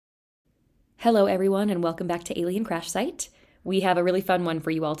Hello, everyone, and welcome back to Alien Crash Site. We have a really fun one for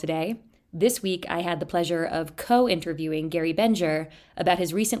you all today. This week, I had the pleasure of co-interviewing Gary Benjer about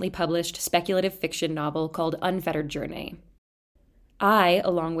his recently published speculative fiction novel called Unfettered Journey. I,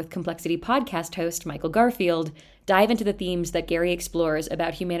 along with Complexity podcast host Michael Garfield, dive into the themes that Gary explores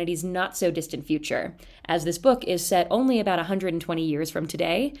about humanity's not-so-distant future, as this book is set only about 120 years from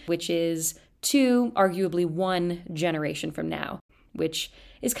today, which is two, arguably one, generation from now, which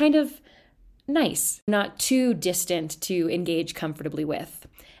is kind of nice, not too distant to engage comfortably with.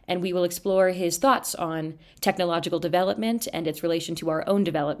 And we will explore his thoughts on technological development and its relation to our own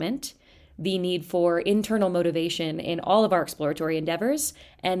development, the need for internal motivation in all of our exploratory endeavors,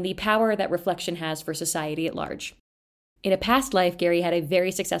 and the power that reflection has for society at large. In a past life, Gary had a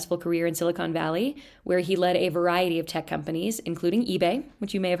very successful career in Silicon Valley, where he led a variety of tech companies, including eBay,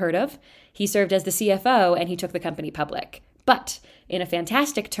 which you may have heard of. He served as the CFO, and he took the company public. But in a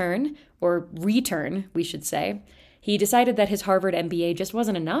fantastic turn, or return, we should say, he decided that his Harvard MBA just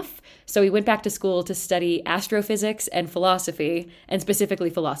wasn't enough, so he went back to school to study astrophysics and philosophy, and specifically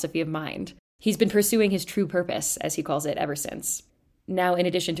philosophy of mind. He's been pursuing his true purpose, as he calls it, ever since. Now, in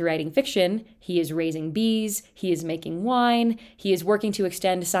addition to writing fiction, he is raising bees, he is making wine, he is working to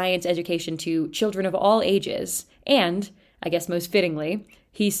extend science education to children of all ages, and, I guess most fittingly,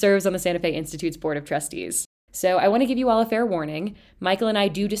 he serves on the Santa Fe Institute's Board of Trustees. So I want to give you all a fair warning. Michael and I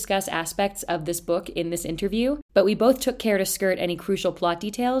do discuss aspects of this book in this interview, but we both took care to skirt any crucial plot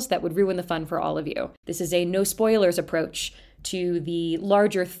details that would ruin the fun for all of you. This is a no spoilers approach to the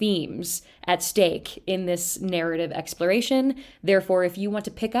larger themes at stake in this narrative exploration. Therefore, if you want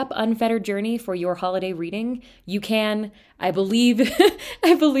to pick up Unfettered Journey for your holiday reading, you can. I believe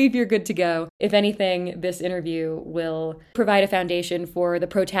you're good to go. If anything, this interview will provide a foundation for the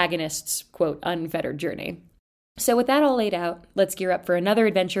protagonist's, quote, unfettered journey. So with that all laid out, let's gear up for another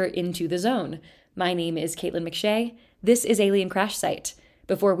adventure into the zone. My name is Caitlin McShay. This is Alien Crash Site.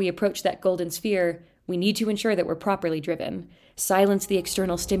 Before we approach that golden sphere, we need to ensure that we're properly driven. Silence the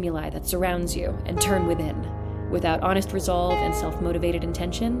external stimuli that surrounds you and turn within. Without honest resolve and self-motivated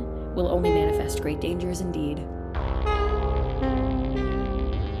intention, we'll only manifest great dangers indeed.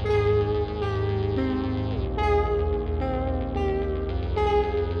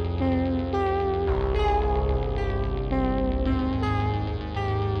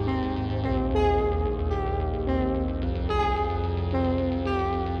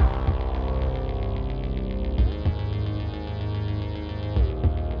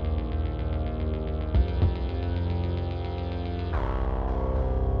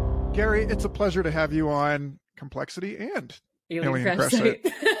 Gary, it's a pleasure to have you on Complexity and Alien Crash Site.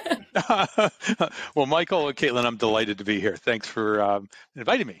 Well, Michael and Caitlin, I'm delighted to be here. Thanks for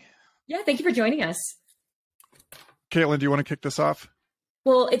inviting me. Yeah, thank you for joining us. Caitlin, do you want to kick this off?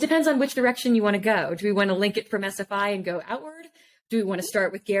 Well, it depends on which direction you want to go. Do we want to link it from SFI and go outward? Do we want to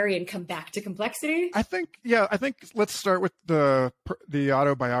start with Gary and come back to Complexity? I think let's start with the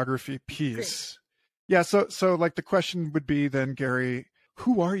autobiography piece. Great. Yeah, so like the question would be then, Gary,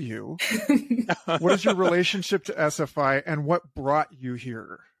 who are you? What is your relationship to SFI, and what brought you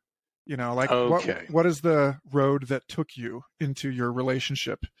here? You know, like okay. what is the road that took you into your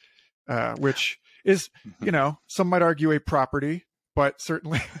relationship, which is, you know, some might argue a property, but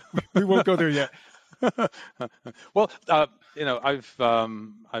certainly we won't go there yet. Well, you know,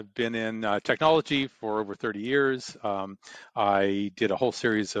 I've been in technology for over 30 years. I did a whole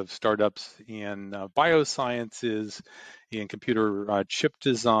series of startups in biosciences, in computer chip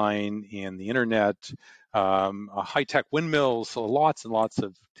design, in the internet, high-tech windmills, so lots and lots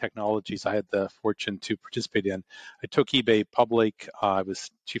of technologies I had the fortune to participate in. I took eBay public. I was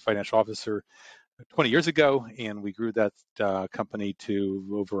chief financial officer 20 years ago, and we grew that company to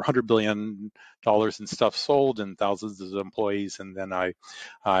over $100 billion in stuff sold and thousands of employees. And then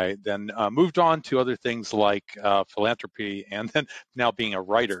I moved on to other things like philanthropy, and then now being a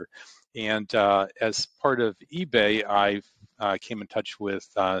writer. And as part of eBay, I came in touch with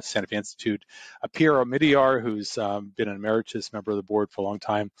Santa Fe Institute. Pierre Omidyar, who's been an emeritus member of the board for a long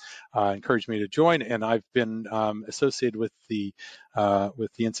time, encouraged me to join, and I've been associated with the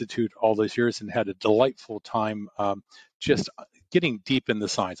Institute all those years and had a delightful time just getting deep in the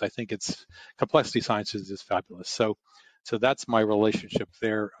science. I think complexity sciences is fabulous. So that's my relationship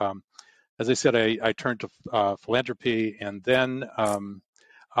there. As I said, I turned to philanthropy, and then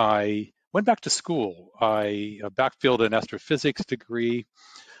I went back to school. I backfilled an astrophysics degree.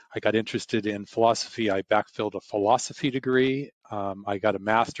 I got interested in philosophy. I backfilled a philosophy degree. I got a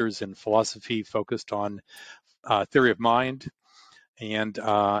master's in philosophy focused on theory of mind. And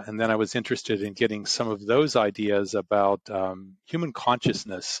then I was interested in getting some of those ideas about human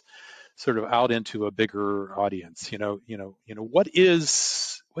consciousness sort of out into a bigger audience. What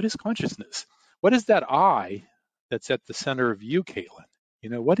is consciousness? What is that I that's at the center of you, Caitlin?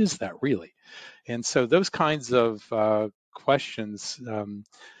 What is that really? And so those kinds of questions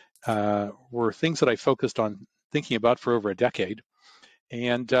were things that I focused on thinking about for over a decade.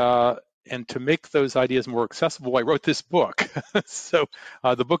 And to make those ideas more accessible, I wrote this book. So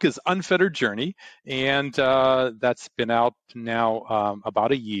the book is Unfettered Journey, and that's been out now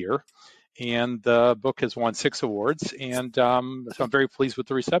about a year. And the book has won 6 awards, and so I'm very pleased with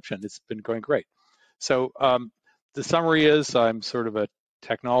the reception. It's been going great. So the summary is I'm sort of a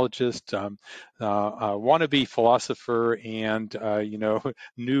technologist, wannabe philosopher, and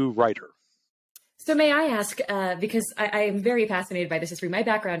new writer. So may I ask, because I am very fascinated by this history, my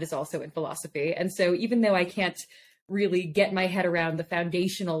background is also in philosophy. And so even though I can't really get my head around the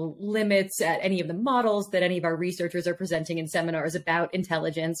foundational limits at any of the models that any of our researchers are presenting in seminars about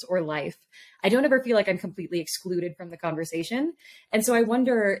intelligence or life, I don't ever feel like I'm completely excluded from the conversation. And so I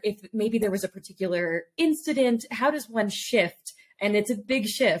wonder if maybe there was a particular incident. How does one shift? And it's a big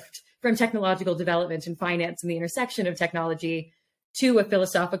shift from technological development and finance and the intersection of technology to a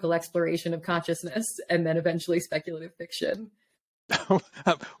philosophical exploration of consciousness, and then eventually speculative fiction. Well,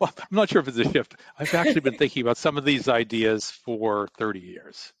 I'm not sure if it's a shift. I've actually been thinking about some of these ideas for 30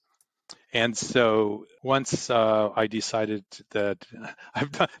 years. And so once I decided that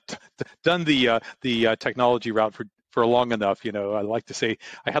I've done the technology route for long enough, I like to say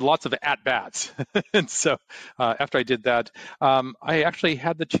I had lots of at-bats. And so after I did that, I actually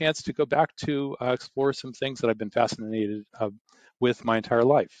had the chance to go back to explore some things that I've been fascinated with my entire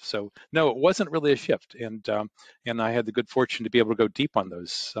life. So no, it wasn't really a shift, and I had the good fortune to be able to go deep on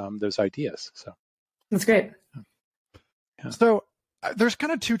those ideas. So that's great. Yeah. So there's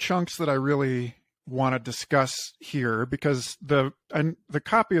kind of 2 chunks that I really want to discuss here, because the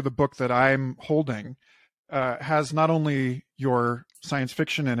copy of the book that I'm holding has not only your science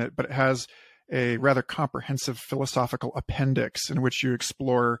fiction in it, but it has a rather comprehensive philosophical appendix in which you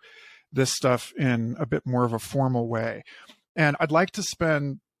explore this stuff in a bit more of a formal way. And I'd like to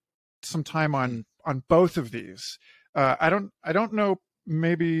spend some time on both of these. I don't know.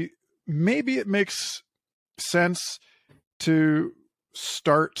 Maybe it makes sense to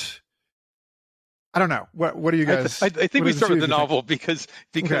start. I don't know. What do you guys? I think we start with the novel because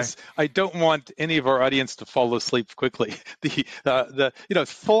okay. I don't want any of our audience to fall asleep quickly. The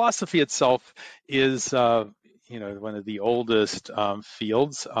philosophy itself is one of the oldest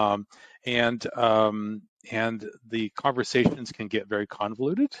fields, and the conversations can get very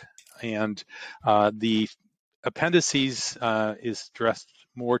convoluted, and the appendices is addressed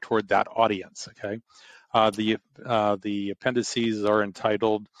more toward that audience. Okay, the appendices are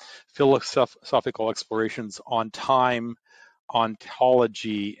entitled Philosophical Explorations on Time,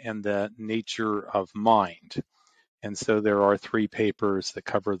 Ontology, and the Nature of Mind. And so there are 3 papers that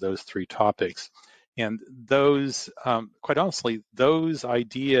cover those 3 topics. And those, quite honestly, those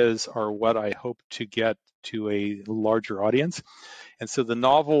ideas are what I hope to get to a larger audience. And so the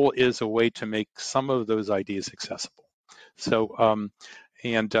novel is a way to make some of those ideas accessible. So,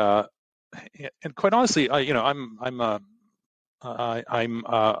 and quite honestly, I'm a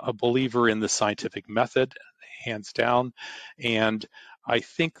believer in the scientific method, hands down. And I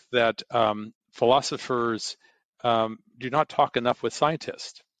think that philosophers do not talk enough with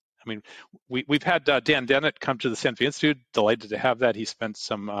scientists. I mean, we've had Dan Dennett come to the Stanford Institute. Delighted to have that. He spent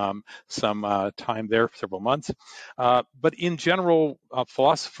some time there for several months. But in general,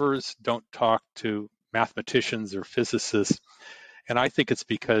 philosophers don't talk to mathematicians or physicists, and I think it's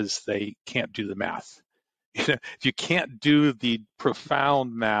because they can't do the math. If you can't do the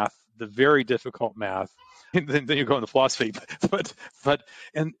profound math, the very difficult math, then you go into philosophy. But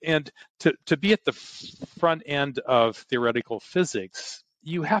to be at the front end of theoretical physics,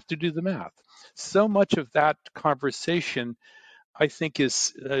 you have to do the math. So much of that conversation, I think,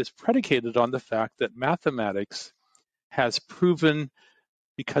 is predicated on the fact that mathematics has proven,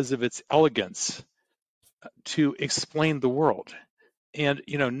 because of its elegance, to explain the world. And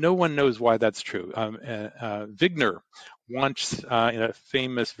no one knows why that's true. Wigner once, in a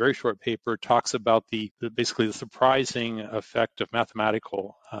famous, very short paper, talks about basically the surprising effect of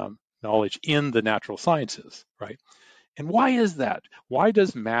mathematical knowledge in the natural sciences, right? And why is that? Why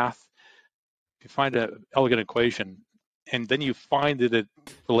does math, if you find an elegant equation and then you find that it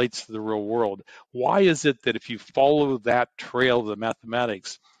relates to the real world, why is it that if you follow that trail of the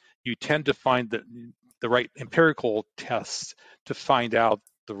mathematics, you tend to find the right empirical tests to find out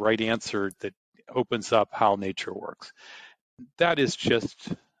the right answer that opens up how nature works? That is just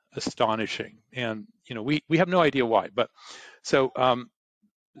astonishing. And we have no idea why. But so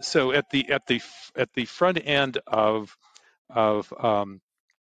so at the front end of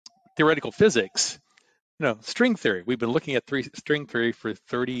theoretical physics, string theory. We've been looking at string theory for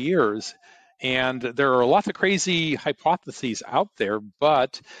 30 years, and there are lots of crazy hypotheses out there,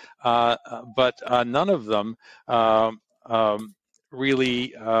 but none of them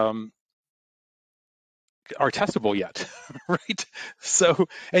really are testable yet, right? So,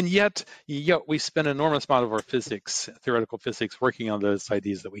 and yet we spend an enormous amount of our theoretical physics, working on those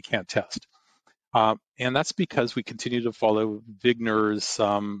ideas that we can't test. And that's because we continue to follow Wigner's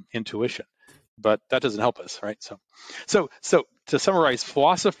intuition, but that doesn't help us, right? So to summarize,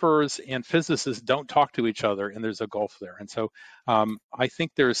 philosophers and physicists don't talk to each other, and there's a gulf there. And so I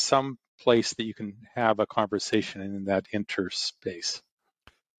think there's some place that you can have a conversation in that interspace.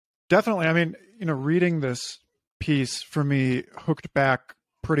 Definitely. I mean, reading this piece for me hooked back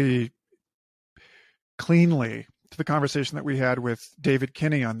pretty cleanly to the conversation that we had with David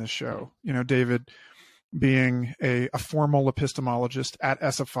Kinney on this show. David being a formal epistemologist at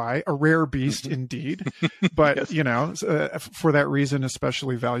SFI, a rare beast indeed, but yes. For that reason,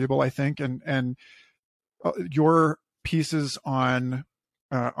 especially valuable, I think. And your pieces on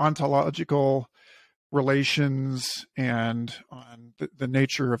ontological relations and on the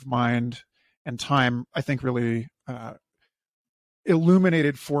nature of mind and time, I think really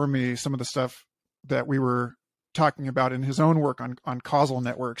illuminated for me some of the stuff that we were talking about in his own work on causal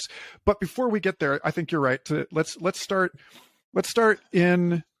networks. But before we get there, I think you're right. Let's start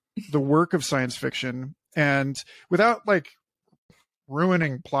in the work of science fiction, and without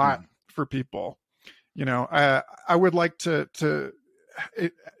ruining plot for people, I would like to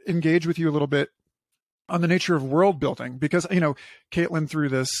engage with you a little bit on the nature of world building, because Caitlin, through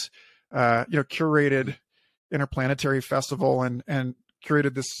this curated Interplanetary Festival and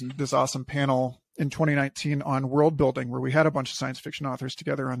curated this awesome panel in 2019 on world building, where we had a bunch of science fiction authors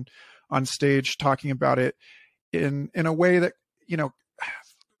together on stage talking about it in a way that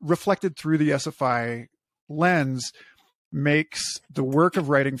reflected through the SFI lens, makes the work of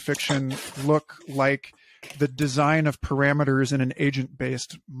writing fiction look like the design of parameters in an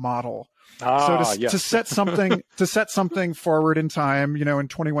agent-based model. To set something forward in time, in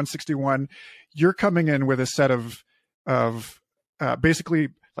 2161, you're coming in with a set of basically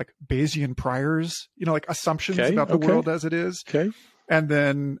like Bayesian priors, like assumptions about the world as it is. Okay. And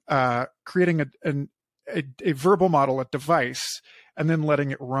then creating a verbal model, a device, and then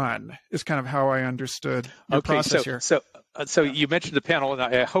letting it run is kind of how I understood your process here. So you mentioned the panel, and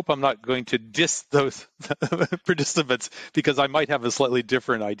I hope I'm not going to diss those participants, because I might have a slightly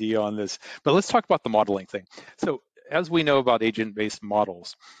different idea on this. But let's talk about the modeling thing. So as we know about agent-based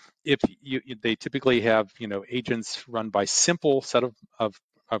models, they typically have agents run by simple set of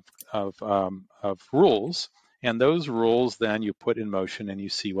rules, and those rules then you put in motion and you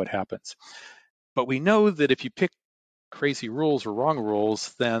see what happens. But we know that if you pick crazy rules or wrong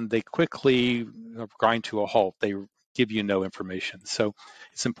rules, then they quickly grind to a halt. They give you no information. So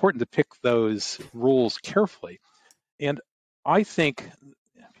it's important to pick those rules carefully. And I think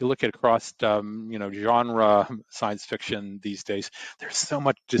if you look at across genre science fiction these days, there's so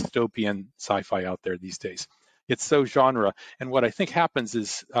much dystopian sci-fi out there these days. It's so genre. And what I think happens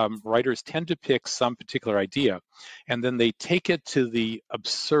is writers tend to pick some particular idea, and then they take it to the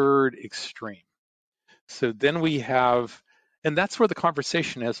absurd extreme. So then we have, and that's where the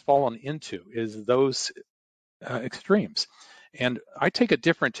conversation has fallen into, is those extremes. And I take a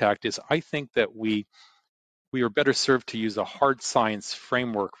different tact. Is I think that we are better served to use a hard science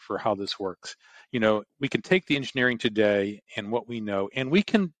framework for how this works. We can take the engineering today and what we know, and we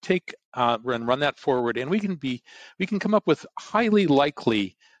can take and run that forward, and we can come up with highly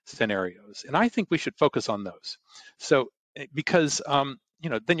likely scenarios. And I think we should focus on those. So because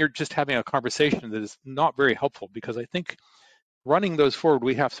then you're just having a conversation that is not very helpful, because I think running those forward,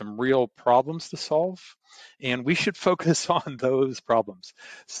 we have some real problems to solve, and we should focus on those problems.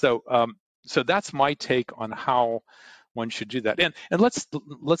 So that's my take on how one should do that. And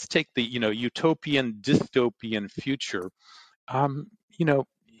let's take the utopian dystopian future.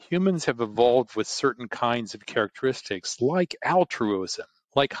 Humans have evolved with certain kinds of characteristics, like altruism,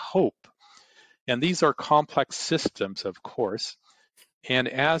 like hope, and these are complex systems, of course. And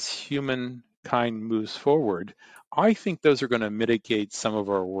as humankind moves forward, I think those are going to mitigate some of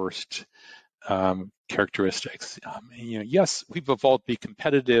our worst characteristics. Yes, we've evolved to be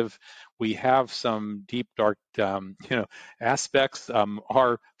competitive. We have some deep, dark, aspects.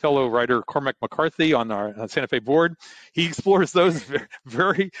 Our fellow writer Cormac McCarthy on our Santa Fe board, he explores those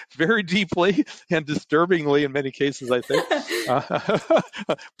very, very deeply and disturbingly in many cases, I think.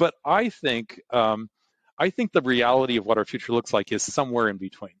 But I think I think the reality of what our future looks like is somewhere in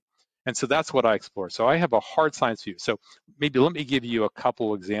between. And so that's what I explore. So I have a hard science view. So maybe let me give you a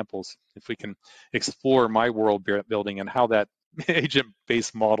couple examples if we can explore my world building and how that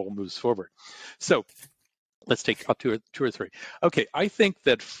agent-based model moves forward. So let's take up to two or three. Okay, I think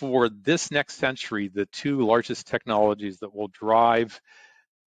that for this next century, the two largest technologies that will drive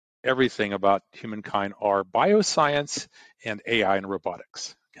everything about humankind are bioscience and AI and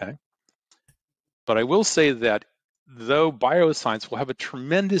robotics, okay? But I will say that though bioscience will have a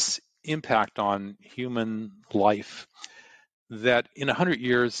tremendous impact on human life, that in 100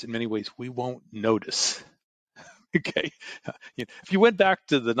 years, in many ways, we won't notice. Okay, if you went back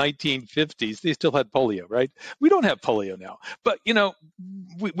to the 1950s, they still had polio, right? We don't have polio now, but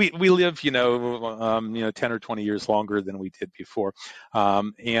we live 10 or 20 years longer than we did before,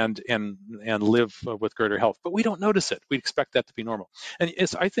 and live with greater health, but we don't notice it. We expect that to be normal, and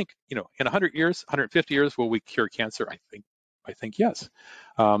I think in 100 years, 150 years, will we cure cancer? I think yes.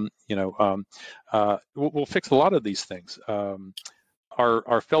 We'll fix a lot of these things.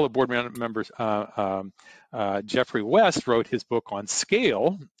 Our fellow board members, Jeffrey West, wrote his book on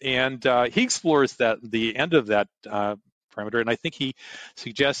scale, and he explores the end of that parameter. And I think he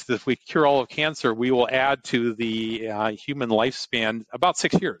suggests that if we cure all of cancer, we will add to the human lifespan about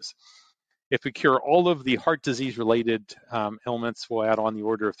 6 years. If we cure all of the heart disease-related ailments, we'll add on the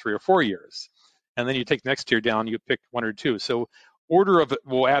order of 3 or 4 years. And then you take next tier down, you pick 1 or 2. So order of it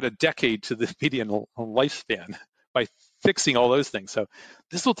will add a decade to the median lifespan by fixing all those things. So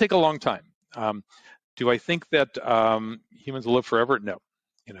this will take a long time. Do I think that humans will live forever? No.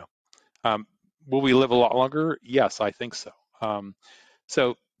 Will we live a lot longer? Yes, I think so.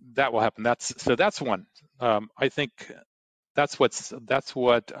 So that will happen. That's one. I think that's what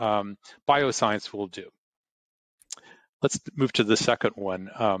bioscience will do. Let's move to the second one,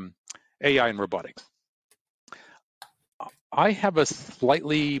 AI and robotics. I have a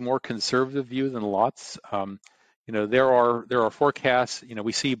slightly more conservative view than lots. There are forecasts.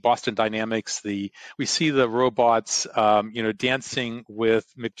 We see Boston Dynamics. We see the robots, dancing with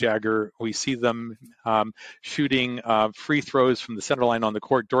Mick Jagger. We see them shooting free throws from the center line on the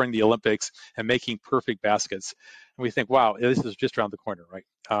court during the Olympics and making perfect baskets. And we think, wow, this is just around the corner, right?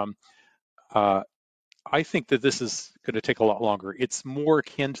 I think that this is going to take a lot longer. It's more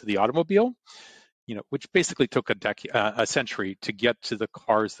akin to the automobile, which basically took a century to get to the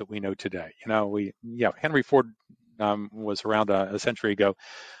cars that we know today. Henry Ford was around a century ago,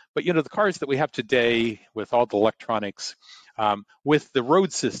 but the cars that we have today with all the electronics, with the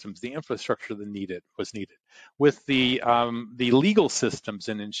road systems, the infrastructure that was needed, with the legal systems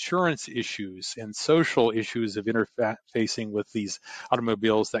and insurance issues and social issues of interfacing with these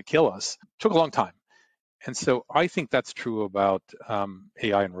automobiles that kill us, took a long time. And so I think that's true about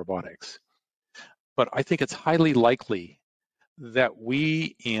AI and robotics. But I think it's highly likely that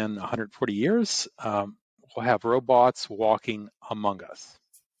we, in 140 years, will have robots walking among us.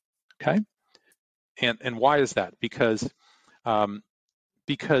 Okay? And why is that? Because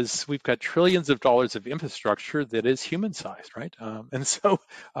we've got trillions of dollars of infrastructure that is human-sized, right?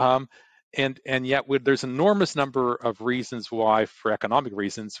 And yet there's an enormous number of reasons why, for economic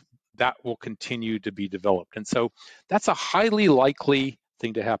reasons, that will continue to be developed. And so that's a highly likely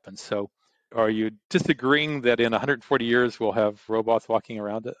thing to happen. So are you disagreeing that in 140 years we'll have robots walking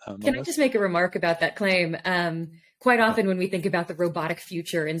around it? Can I just make a remark about that claim? Quite often when we think about the robotic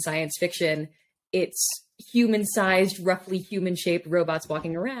future in science fiction, it's human-sized, roughly human-shaped robots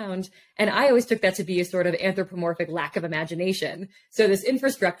walking around. And I always took that to be a sort of anthropomorphic lack of imagination. So this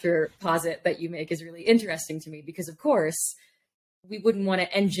infrastructure posit that you make is really interesting to me because, of course, we wouldn't want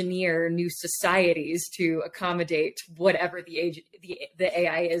to engineer new societies to accommodate whatever the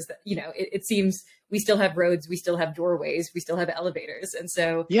AI is. It seems we still have roads, we still have doorways, we still have elevators. And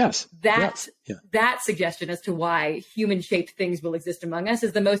so that suggestion as to why human-shaped things will exist among us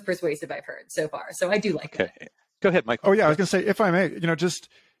is the most persuasive I've heard so far. So I do like that. Go ahead, Mike. Oh, yeah, I was going to say, if I may, just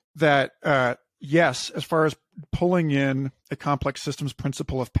that, yes, as far as pulling in a complex systems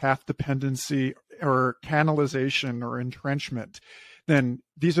principle of path dependency or canalization or entrenchment, then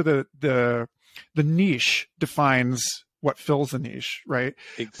these are the niche defines what fills the niche, right?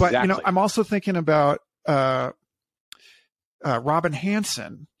 Exactly. But I'm also thinking about Robin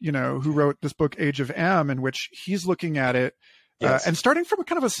Hanson, who wrote this book Age of M, in which he's looking at it and starting from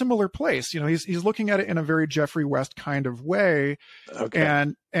kind of a similar place. He's looking at it in a very Jeffrey West kind of way,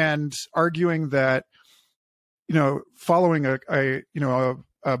 and arguing that following a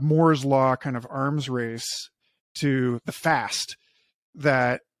Moore's law kind of arms race to the fast,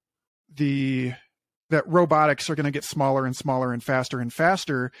 that robotics are going to get smaller and smaller and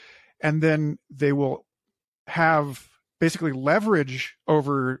faster, and then they will have basically leverage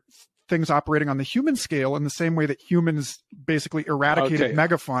over things operating on the human scale in the same way that humans basically eradicated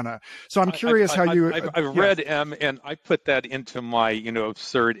megafauna. So I'm curious how you... I've read M, and I put that into my,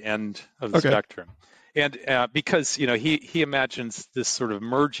 absurd end of the spectrum. And because, he imagines this sort of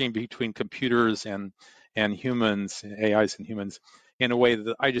merging between computers and humans, AIs and humans, in a way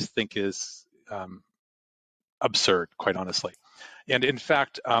that I just think is absurd, quite honestly. And in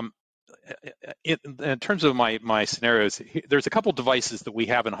fact, in terms of my scenarios, there's a couple devices that we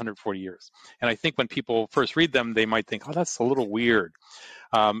have in 140 years. And I think when people first read them, they might think, oh, that's a little weird.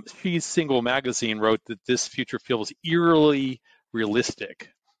 She's Single Magazine wrote that this future feels eerily realistic.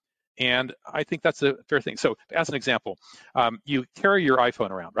 And I think that's a fair thing. So as an example, you carry your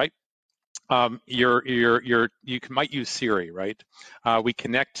iPhone around, right? You might use Siri, right? We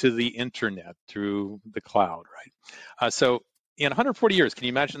connect to the internet through the cloud, right? So in 140 years, can you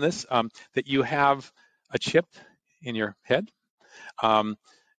imagine this? That you have a chip in your head, and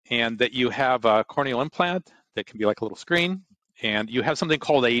that you have a corneal implant that can be like a little screen, and you have something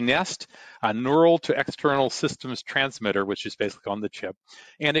called a NEST, a neural to external systems transmitter, which is basically on the chip,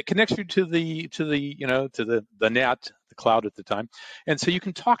 and it connects you to the net, the cloud at the time, and so you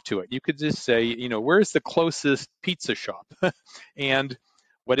can talk to it. You could just say, where's the closest pizza shop, and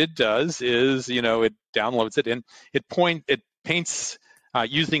what it does is, it downloads it and it paints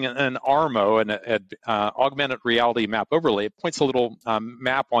using an ARMO, an augmented reality map overlay. It points a little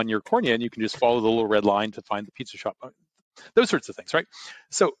map on your cornea, and you can just follow the little red line to find the pizza shop. Those sorts of things, right?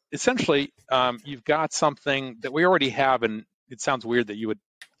 So essentially, you've got something that we already have, and it sounds weird that you would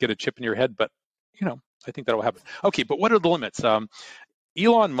get a chip in your head, but I think that will happen. Okay, but what are the limits?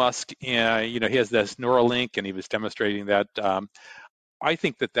 Elon Musk, he has this Neuralink, and he was demonstrating that. I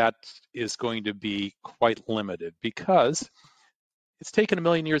think that is going to be quite limited because it's taken 1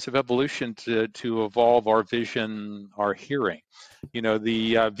 million years of evolution to evolve our vision, our hearing. The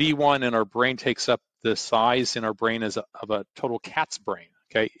V1 in our brain takes up the size in our brain of a total cat's brain.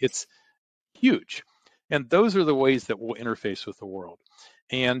 Okay, it's huge, and those are the ways that we'll interface with the world.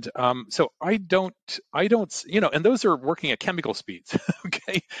 And so I don't, and those are working at chemical speeds,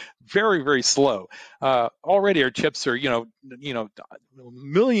 okay, very, very slow. Already our chips are,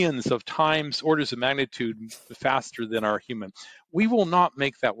 millions of times, orders of magnitude faster than our human. We will not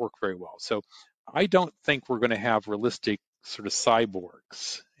make that work very well. So I don't think we're going to have realistic sort of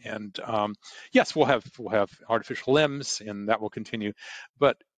cyborgs. And yes, we'll have artificial limbs, and that will continue.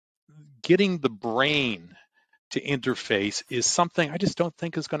 But getting the brain to interface is something I just don't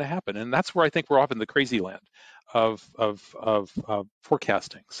think is going to happen, and that's where I think we're off in the crazy land of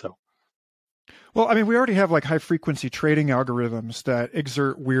forecasting. So, well, I mean, we already have like high frequency trading algorithms that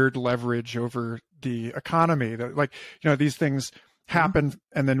exert weird leverage over the economy. That, like, these things happen,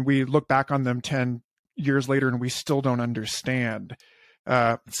 and then we look back on them 10 years later, and we still don't understand.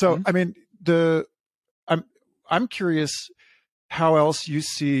 So, I mean, I'm curious how else you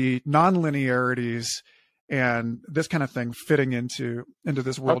see nonlinearities and this kind of thing fitting into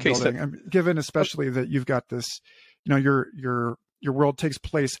this world building. So, given especially that you've got this, your world takes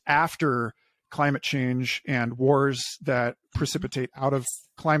place after climate change and wars that precipitate out of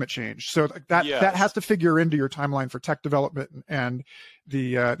climate change. So that has to figure into your timeline for tech development and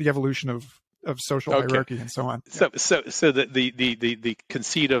the evolution of social hierarchy and so on. So the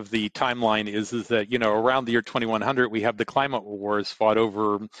conceit of the timeline is that around the year 2100 we have the climate wars fought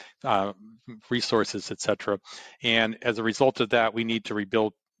over resources, etc. And as a result of that, we need to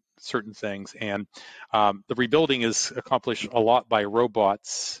rebuild certain things. And the rebuilding is accomplished a lot by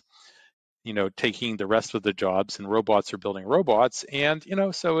robots, taking the rest of the jobs, and robots are building robots. And,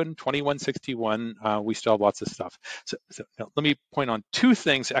 so in 2161, we still have lots of stuff. So let me point on two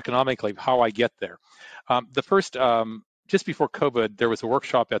things economically, how I get there. The first, just before COVID, there was a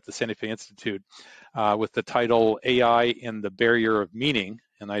workshop at the Santa Fe Institute with the title AI and the Barrier of Meaning.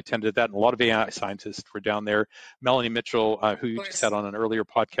 And I attended that, and a lot of AI scientists were down there. Melanie Mitchell, who you just had on an earlier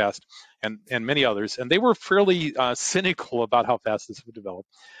podcast, and many others. And they were fairly cynical about how fast this would develop.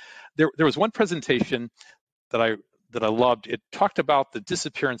 There was one presentation that I loved. It talked about the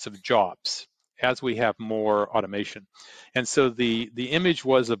disappearance of jobs as we have more automation. And so the image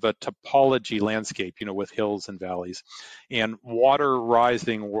was of a topology landscape, with hills and valleys. And water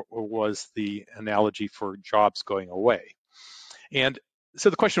rising was the analogy for jobs going away. And so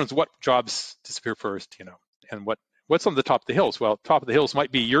the question was, what jobs disappear first, and what's on the top of the hills? Well, top of the hills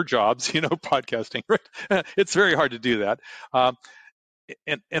might be your jobs, podcasting, right? It's very hard to do that.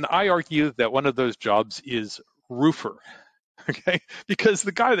 And I argue that one of those jobs is roofer, okay? Because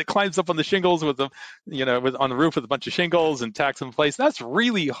the guy that climbs up on the shingles on the roof with a bunch of shingles and tacks in place, that's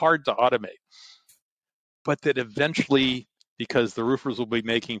really hard to automate. but that eventually, because the roofers will be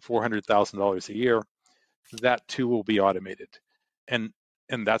making $400,000 a year, that too will be automated. And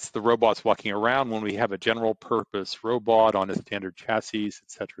that's the robots walking around when we have a general purpose robot on a standard chassis, et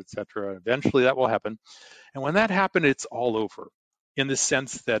cetera, et cetera. Eventually that will happen. And when that happens, it's all over, in the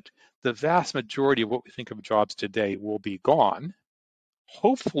sense that the vast majority of what we think of jobs today will be gone.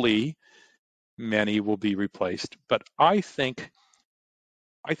 Hopefully, many will be replaced. But I think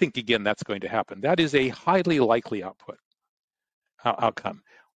again, that's going to happen. That is a highly likely outcome.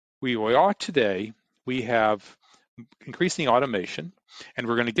 We are today, we have increasing automation, and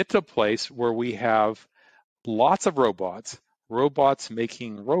we're going to get to a place where we have lots of robots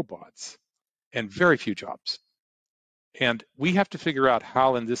making robots, and very few jobs. And we have to figure out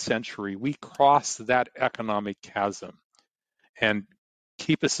how in this century we cross that economic chasm and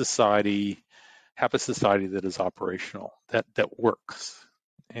have a society that is operational, that works.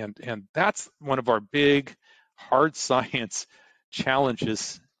 And that's one of our big hard science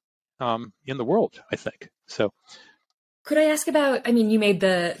challenges in the world, I think. So could I ask about, I mean, you made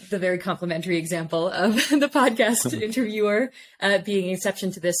the very complimentary example of the podcast interviewer being an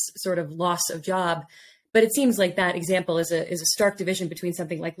exception to this sort of loss of job. But it seems like that example is a stark division between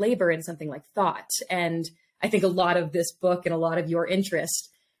something like labor and something like thought. And I think a lot of this book and a lot of your interest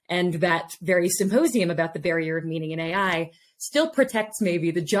and that very symposium about the barrier of meaning in AI still protects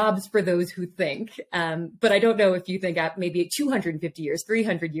maybe the jobs for those who think. But I don't know if you think at maybe 250 years,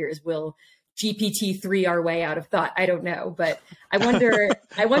 300 years, will GPT-3 our way out of thought. I don't know, but I wonder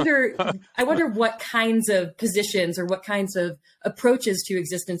what kinds of positions or what kinds of approaches to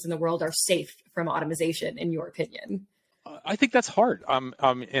existence in the world are safe from automation, in your opinion. I think that's hard.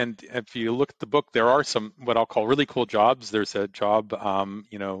 And if you look at the book, there are some what I'll call really cool jobs. There's a job,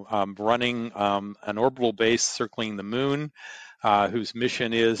 running an orbital base circling the moon, whose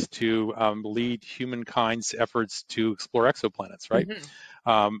mission is to lead humankind's efforts to explore exoplanets, right?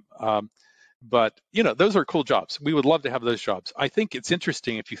 Mm-hmm. But, those are cool jobs. We would love to have those jobs. I think it's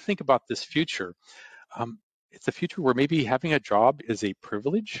interesting if you think about this future. It's a future where maybe having a job is a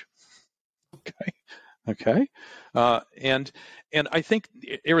privilege. Okay. And I think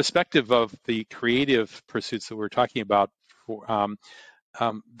irrespective of the creative pursuits that we're talking about,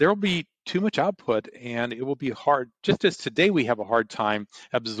 there will be too much output and it will be hard, just as today we have a hard time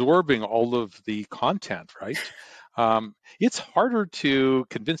absorbing all of the content, right? It's harder to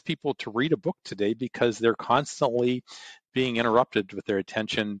convince people to read a book today because they're constantly being interrupted with their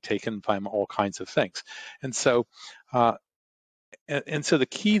attention taken by all kinds of things. And so the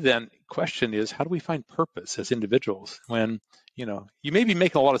key then question is, how do we find purpose as individuals when, you may be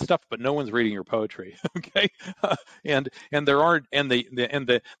making a lot of stuff, but no one's reading your poetry, okay? And there aren't, and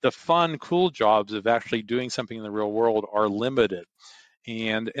the fun, cool jobs of actually doing something in the real world are limited,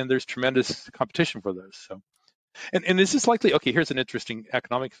 and there's tremendous competition for those. So, and is this likely? Okay, here's an interesting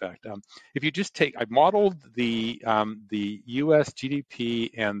economic fact. If you just I've modeled the U.S.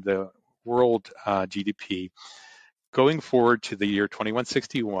 GDP and the world GDP going forward to the year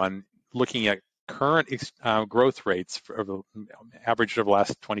 2161, looking at current growth rates for the average of the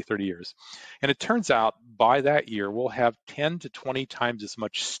last 20, 30 years. And it turns out by that year, we'll have 10 to 20 times as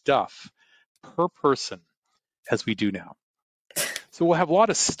much stuff per person as we do now. So we'll have a lot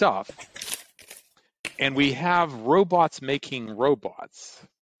of stuff, and we have robots making robots.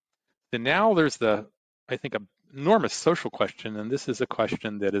 And now there's I think, an enormous social question, and this is a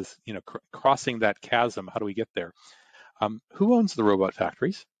question that is, crossing that chasm. How do we get there? Who owns the robot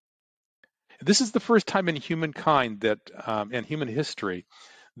factories? This is the first time in humankind that, in human history,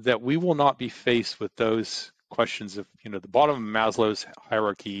 that we will not be faced with those questions of, the bottom of Maslow's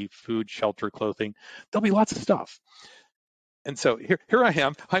hierarchy: food, shelter, clothing. There'll be lots of stuff. And so here I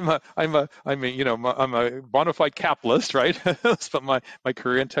am. I'm a bona fide capitalist, right? I spent my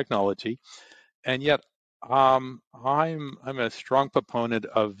career in technology, and yet I'm a strong proponent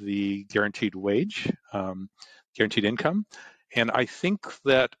of the guaranteed wage, guaranteed income, and I think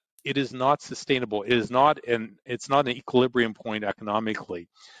that it is not sustainable. It's not an equilibrium point economically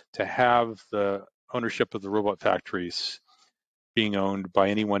to have the ownership of the robot factories being owned by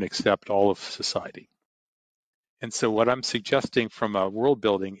anyone except all of society. And so what I'm suggesting from a world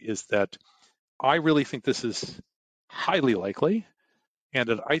building is that I really think this is highly likely, and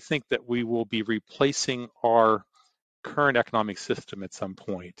that I think that we will be replacing our current economic system at some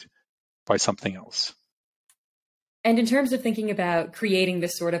point by something else. And in terms of thinking about creating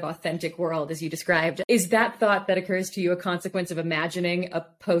this sort of authentic world, as you described, is that thought that occurs to you a consequence of imagining a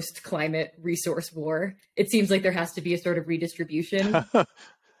post-climate resource war? It seems like there has to be a sort of redistribution.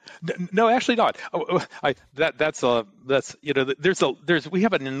 No, actually not. That's we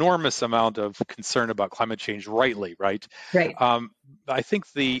have an enormous amount of concern about climate change, rightly, right? Right. I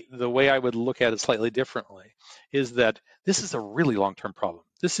think the way I would look at it slightly differently is that this is a really long-term problem.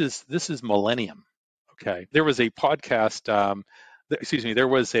 This is millennium. Okay, there was a podcast. There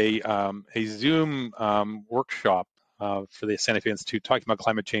was a Zoom workshop for the Santa Fe Institute talking about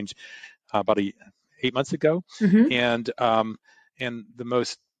climate change about 8 months ago, and the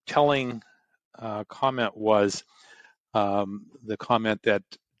most telling comment was the comment that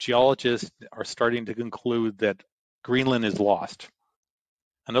geologists are starting to conclude that Greenland is lost.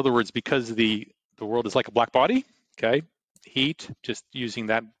 In other words, because the world is like a black body, okay, heat, just using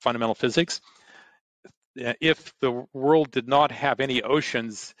that fundamental physics. If the world did not have any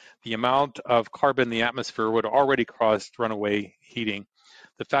oceans, the amount of carbon in the atmosphere would already cause runaway heating.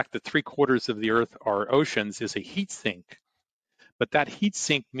 The fact that 3/4 of the Earth are oceans is a heat sink. But that heat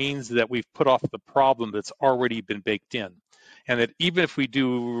sink means that we've put off the problem that's already been baked in. And that even if we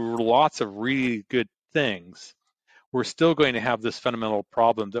do lots of really good things, we're still going to have this fundamental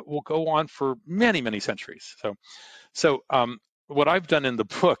problem that will go on for many, many centuries. So what I've done in the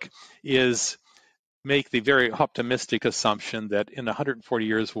book is make the very optimistic assumption that in 140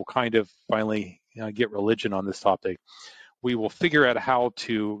 years, we'll kind of finally get religion on this topic. We will figure out how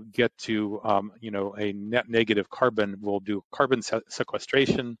to get to a net negative carbon. We'll do carbon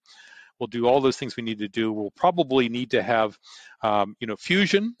sequestration. We'll do all those things we need to do. We'll probably need to have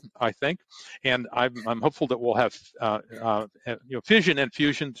fusion, I think, and I'm hopeful that we'll have fission and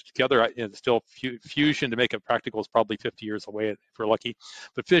fusion together. Still, fusion to make it practical is probably 50 years away if we're lucky,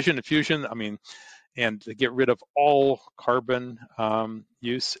 but fission and fusion, and to get rid of all carbon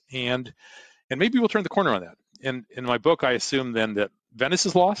use, and maybe we'll turn the corner on that. In my book, I assume then that Venice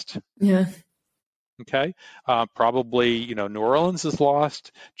is lost. Yeah. Okay. Probably, New Orleans is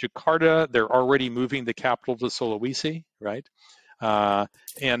lost. Jakarta, they're already moving the capital to Sulawesi, right?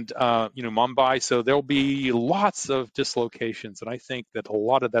 And Mumbai. So there'll be lots of dislocations, and I think that a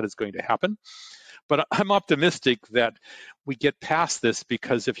lot of that is going to happen. But I'm optimistic that we get past this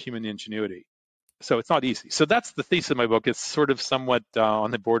because of human ingenuity. So it's not easy. So that's the thesis of my book. It's sort of somewhat on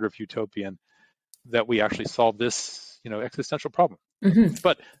the border of utopian, that we actually solve this, existential problem.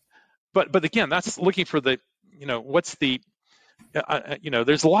 But again, that's looking for the, what's the,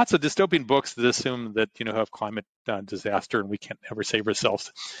 there's lots of dystopian books that assume that, have climate disaster and we can't ever save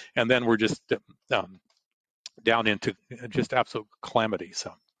ourselves, and then we're just down into just absolute calamity.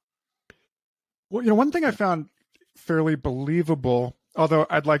 So, well, one thing I found fairly believable, although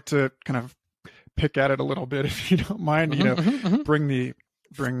I'd like to kind of pick at it a little bit, if you don't mind,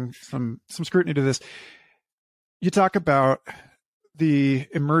 bring some scrutiny to this. You talk about the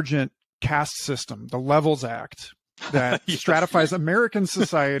emergent caste system, the Levels Act, that yes. stratifies American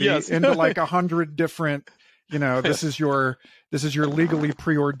society yes. into like 100 different, this is your legally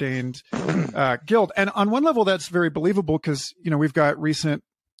preordained guild. And on one level, that's very believable because, we've got recent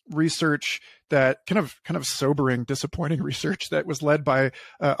research that kind of sobering, disappointing research that was led by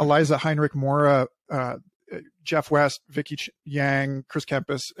Eliza Heinrich Mora, Jeff West, Vicky Yang, Chris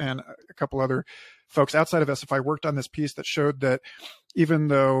Kempis, and a couple other folks outside of SFI worked on this piece that showed that even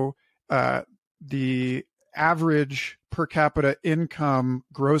though the average per capita income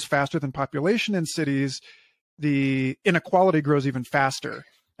grows faster than population in cities, the inequality grows even faster.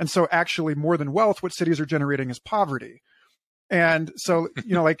 And so actually more than wealth, what cities are generating is poverty. And so, I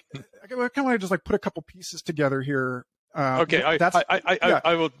kind of want to just put a couple pieces together here. Okay,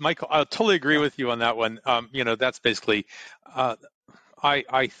 I will, Michael. I'll totally agree with you on that one. That's basically,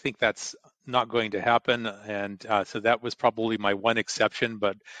 I think that's not going to happen, and so that was probably my one exception.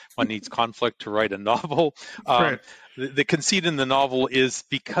 But one needs conflict to write a novel. Right. The conceit in the novel is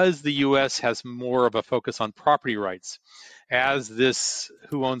because the U.S. has more of a focus on property rights, as this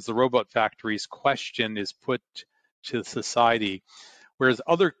 "who owns the robot factories" question is put to society. Whereas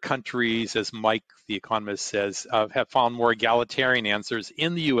other countries, as Mike, the economist, says, have found more egalitarian answers.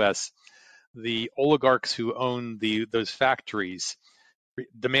 In the U.S., the oligarchs who own those factories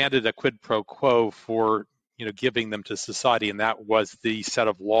demanded a quid pro quo for giving them to society, and that was the set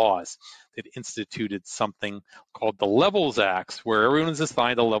of laws that instituted something called the Levels Acts, where everyone is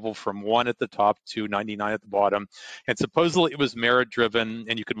assigned a level from 1 at the top to 99 at the bottom, and supposedly it was merit-driven,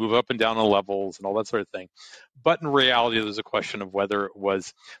 and you could move up and down the levels and all that sort of thing. But in reality, there's a question of whether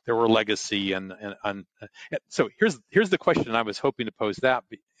there were legacy, and so here's the question I was hoping to pose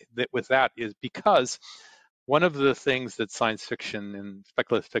with that is because one of the things that science fiction and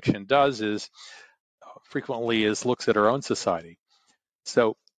speculative fiction does is frequently looks at our own society.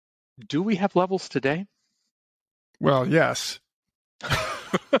 So do we have levels today? Well, yes.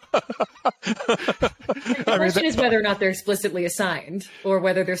 The question is whether or not they're explicitly assigned, or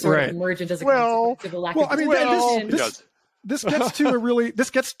whether they're sort of emergent as a consequence of the lack of this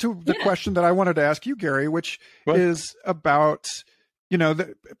gets to the question that I wanted to ask you, Gary, which is about,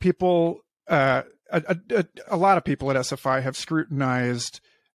 the people, a lot of people at SFI have scrutinized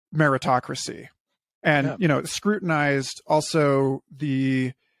meritocracy and, scrutinized also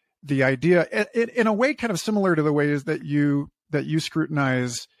the idea in a way kind of similar to the ways that you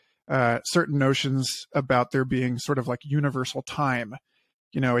scrutinize certain notions about there being sort of like universal time,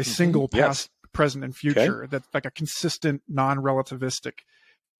 a single past, present, and future that's like a consistent non-relativistic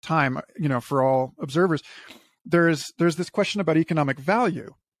time, for all observers. There's this question about economic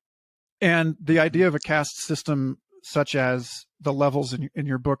value, and the idea of a caste system such as the levels in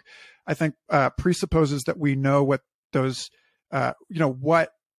your book, I think presupposes that we know what those,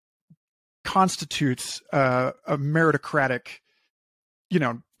 what constitutes a meritocratic,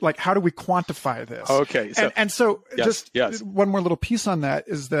 like how do we quantify this? Okay. So, just one more little piece on that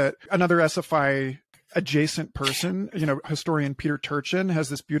is that another SFI adjacent person, historian Peter Turchin has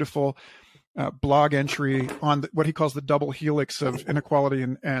this beautiful blog entry on what he calls the double helix of inequality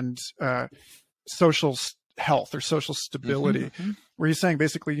and social health or social stability, where he's saying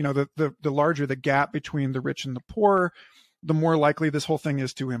basically, the larger the gap between the rich and the poor, the more likely this whole thing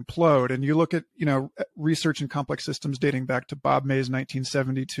is to implode. And you look at, research in complex systems dating back to Bob May's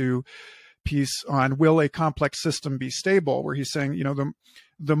 1972 piece on Will a Complex System Be Stable, where he's saying,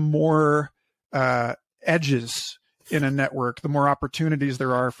 the more edges in a network, the more opportunities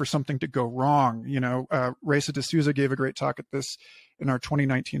there are for something to go wrong. Reza D'Souza gave a great talk at this in our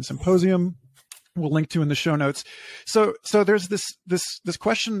 2019 symposium. We'll link to in the show notes. So there's this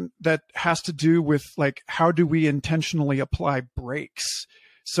question that has to do with like, how do we intentionally apply brakes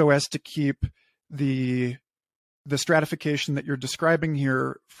so as to keep the stratification that you're describing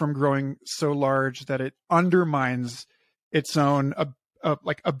here from growing so large that it undermines its own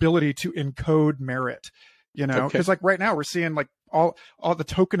like ability to encode merit, because like right now we're seeing like all the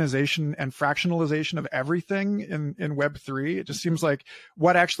tokenization and fractionalization of everything in Web3. It just seems like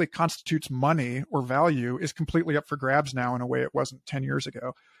what actually constitutes money or value is completely up for grabs now in a way it wasn't 10 years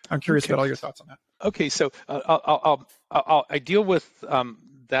ago. I'm curious about all your thoughts on that. Okay, so I deal with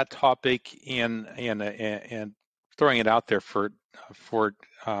that topic and throwing it out there for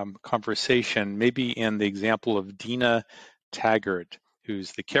conversation, maybe in the example of Dina Taggart,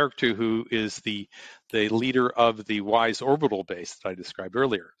 who's the character who is the leader of the WISE orbital base that I described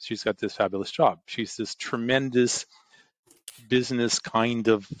earlier. She's got this fabulous job. She's this tremendous business kind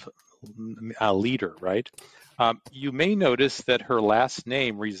of leader, right? You may notice that her last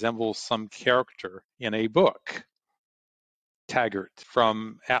name resembles some character in a book, Taggart,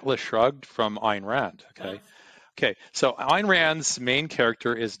 from Atlas Shrugged, from Ayn Rand, Okay, so Ayn Rand's main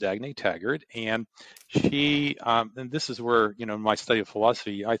character is Dagny Taggart, and she, and this is where, in my study of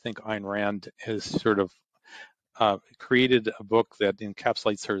philosophy, I think Ayn Rand has sort of created a book that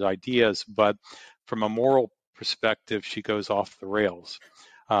encapsulates her ideas, but from a moral perspective, she goes off the rails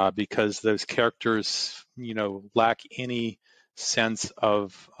because those characters, lack any sense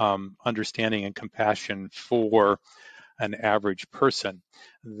of understanding and compassion for an average person.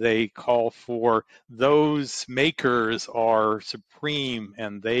 They call for those makers are supreme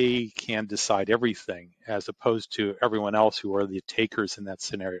and they can decide everything, as opposed to everyone else who are the takers in that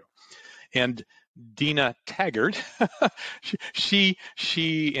scenario. And Dina Taggart, she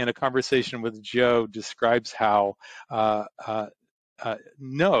in a conversation with Joe describes how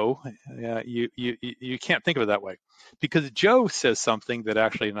no, you can't think of it that way. Because Joe says something that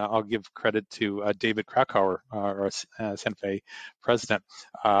actually, and I'll give credit to David Krakauer, our Santa Fe president.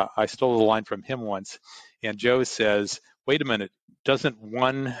 I stole the line from him once, and Joe says, wait a minute, doesn't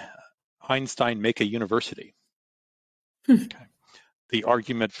one Einstein make a university? Okay. The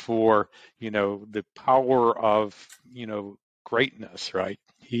argument for, the power of, greatness, right?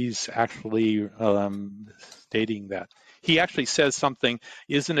 He's actually stating that. He actually says something,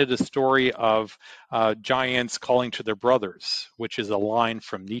 isn't it a story of giants calling to their brothers, which is a line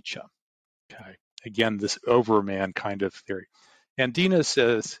from Nietzsche. Okay. Again, this Overman kind of theory. And Dina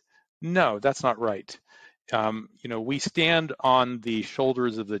says, no, that's not right. We stand on the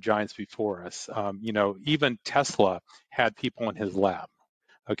shoulders of the giants before us. Even Tesla had people in his lab.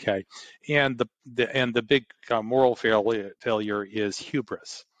 Okay. And the big moral failure is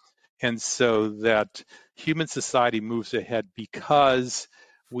hubris. And so that human society moves ahead because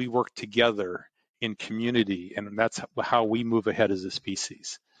we work together in community, and that's how we move ahead as a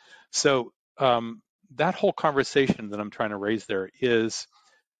species. So that whole conversation that I'm trying to raise there is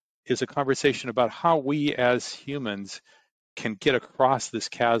a conversation about how we as humans can get across this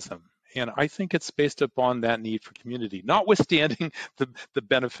chasm. And I think it's based upon that need for community, notwithstanding the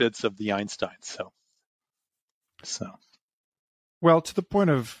benefits of the Einsteins. So. Well, to the point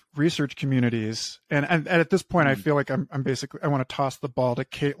of research communities, and at this point, I feel like I want to toss the ball to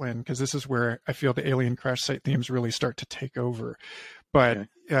Caitlin, because this is where I feel the alien crash site themes really start to take over. But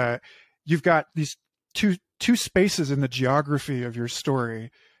you've got these two spaces in the geography of your story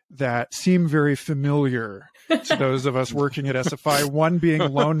that seem very familiar to those of us working at SFI. One being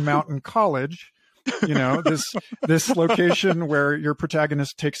Lone Mountain College, this location where your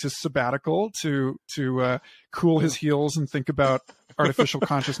protagonist takes his sabbatical to cool his heels and think about artificial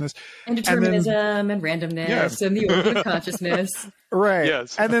consciousness and determinism and randomness and the origin of consciousness. Right.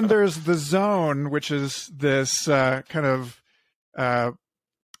 Yes. And then there's the Zone, which is this kind of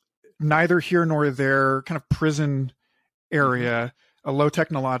neither here nor there kind of prison area, a low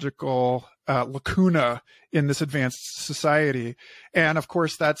technological lacuna in this advanced society. And of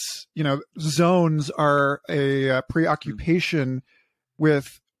course, that's, zones are a preoccupation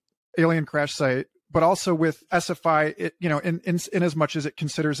with Alien Crash Site, but also with SFI, in as much as it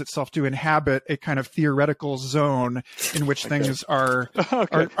considers itself to inhabit a kind of theoretical zone in which things are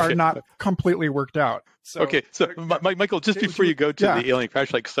not completely worked out. So, Michael, just before you go to the Alien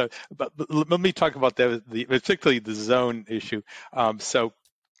Crash Site, let me talk about particularly the zone issue.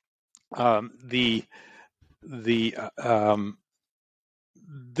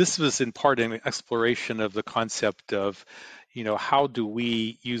 This was in part an exploration of the concept of, how do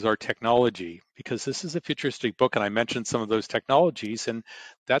we use our technology? Because this is a futuristic book, and I mentioned some of those technologies, and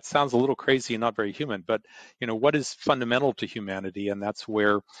that sounds a little crazy and not very human, but, what is fundamental to humanity? And that's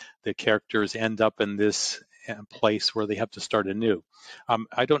where the characters end up in this place where they have to start anew.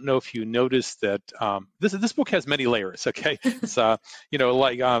 I don't know if you noticed that this book has many layers. Okay, it's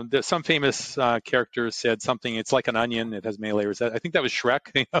there's some famous characters said something. It's like an onion. It has many layers. I think that was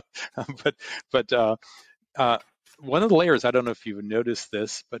Shrek. But one of the layers, I don't know if you've noticed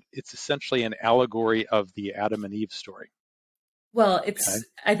this, but it's essentially an allegory of the Adam and Eve story. Well,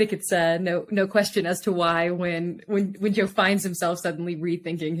 I think it's no question as to why when Joe finds himself suddenly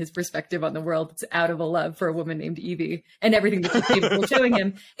rethinking his perspective on the world, it's out of a love for a woman named Evie and everything that she's capable of showing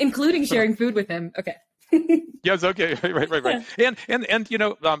him, including sharing food with him. Okay. Yes. Okay. Right. And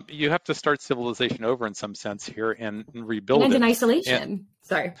you have to start civilization over in some sense here and rebuild and it. In isolation.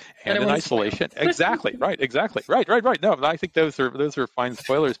 Sorry. And in isolation. Exactly. Right. No, I think those are fine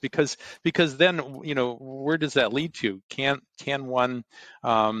spoilers because then where does that lead to? Can one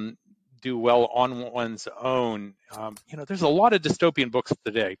do well on one's own? There's a lot of dystopian books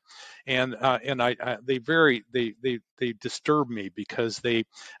today, and they disturb me because they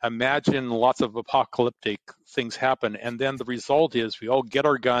imagine lots of apocalyptic things happen, and then the result is we all get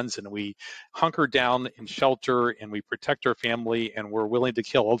our guns and we hunker down in shelter and we protect our family and we're willing to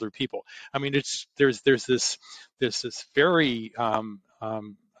kill other people. I mean, there's this very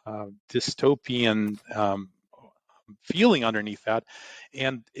dystopian feeling underneath that,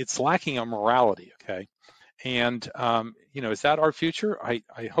 and it's lacking a morality. Okay, and is that our future? I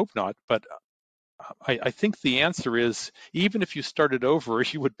hope not, but I think the answer is, even if you started over,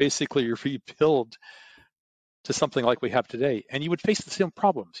 you would basically rebuild to something like we have today, and you would face the same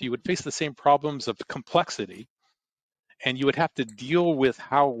problems. You would face the same problems of complexity, and you would have to deal with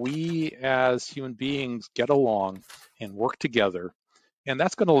how we as human beings get along and work together. And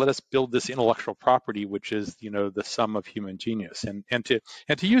that's going to let us build this intellectual property, which is, the sum of human genius, and to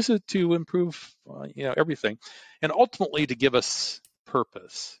use it to improve, everything, and ultimately to give us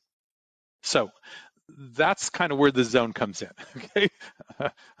purpose. So that's kind of where the zone comes in. Okay,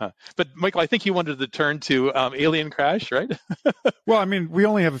 but Michael, I think you wanted to turn to Alien Crash, right? Well, I mean, we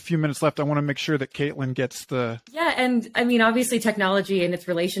only have a few minutes left. I want to make sure that Caitlin gets the... Yeah, and I mean, obviously technology and its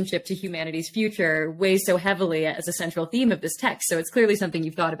relationship to humanity's future weighs so heavily as a central theme of this text, so it's clearly something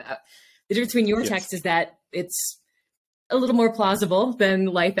you've thought about. The difference between your text is that it's a little more plausible than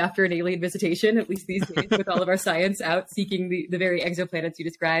life after an alien visitation, at least these days, with all of our science out seeking the very exoplanets you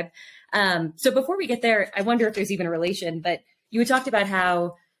describe. So before we get there, I wonder if there's even a relation, but you had talked about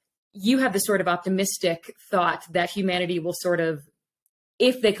how you have this sort of optimistic thought that humanity will sort of,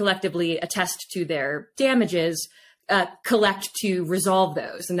 if they collectively attest to their damages, collect to resolve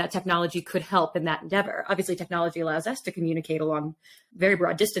those, and that technology could help in that endeavor. Obviously, technology allows us to communicate along very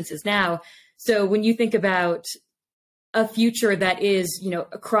broad distances now. So when you think about a future that is,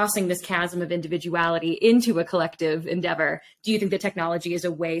 crossing this chasm of individuality into a collective endeavor, do you think that technology is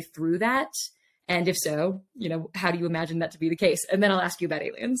a way through that? And if so, how do you imagine that to be the case? And then I'll ask you about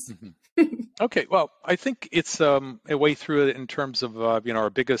aliens. Mm-hmm. Okay, well, I think it's a way through it in terms of, our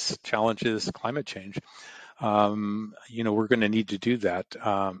biggest challenge is climate change. we're going to need to do that.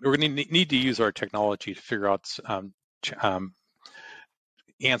 We're going to need to use our technology to figure out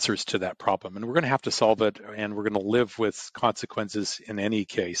answers to that problem, and we're going to have to solve it, and we're going to live with consequences in any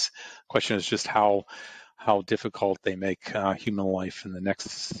case. The question is just how difficult they make human life in the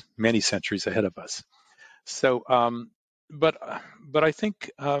next many centuries ahead of us. So, but I think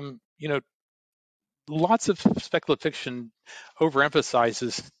lots of speculative fiction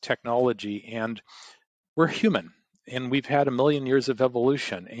overemphasizes technology, and we're human. And we've had 1 million years of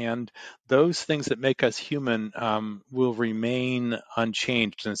evolution, and those things that make us human will remain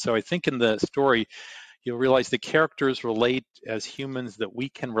unchanged. And so I think in the story, you'll realize the characters relate as humans that we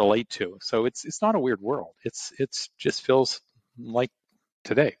can relate to. So it's not a weird world. It's just feels like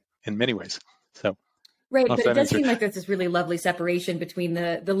today in many ways. So. Right, but it does seem like there's this really lovely separation between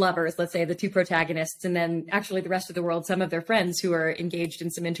the lovers, let's say the two protagonists, and then actually the rest of the world, some of their friends who are engaged in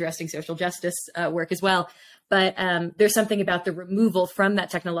some interesting social justice work as well. But there's something about the removal from that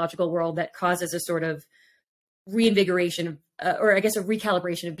technological world that causes a sort of reinvigoration, or I guess a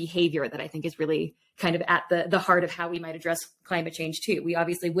recalibration of behavior that I think is really kind of at the heart of how we might address climate change too. We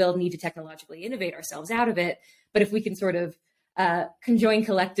obviously will need to technologically innovate ourselves out of it, but if we can sort of conjoin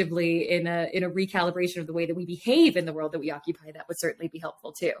collectively in a recalibration of the way that we behave in the world that we occupy, that would certainly be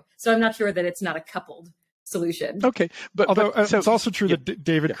helpful too. So I'm not sure that it's not a coupled solution. Okay, but it's also true that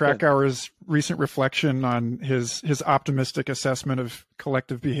David Krakauer's recent reflection on his optimistic assessment of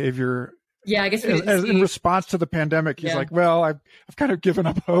collective behavior. Yeah, I guess in response to the pandemic, he's like, well, I've kind of given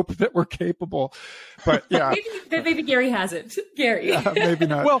up hope that we're capable, but yeah, maybe Gary hasn't. Gary, maybe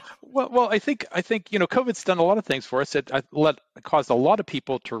not. Well, I think COVID's done a lot of things for us. It caused a lot of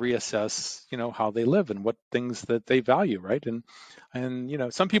people to reassess, how they live and what things that they value, right? And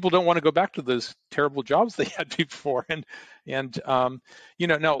some people don't want to go back to those terrible jobs they had before, and now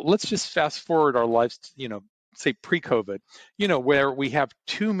let's just fast forward our lives, say pre-COVID, where we have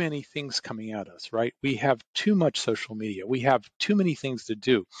too many things coming at us, right? We have too much social media. We have too many things to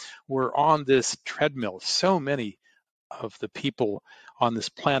do. We're on this treadmill. So many of the people on this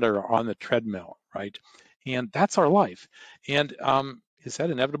planet are on the treadmill, right? And that's our life. And is that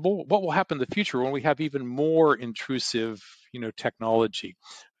inevitable? What will happen in the future when we have even more intrusive, technology?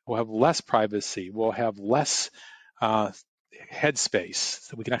 We'll have less privacy. We'll have less headspace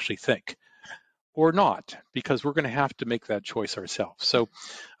that we can actually think. Or not, because we're going to have to make that choice ourselves. So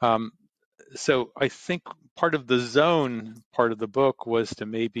I think part of the zone part of the book was to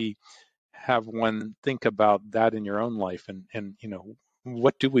maybe have one think about that in your own life, and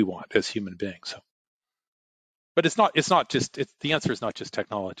what do we want as human beings? So, but the answer is not just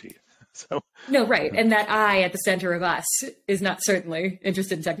technology. So no, right, and that I at the center of us is not certainly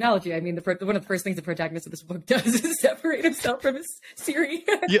interested in technology. I mean, one of the first things the protagonist of this book does is separate himself from his Siri.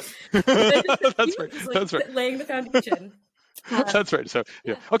 Yeah, that's right. That's right. Laying the foundation. That's right. So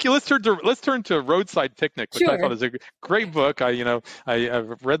yeah. Okay, let's turn to Roadside Picnic, which I thought is a great book. I've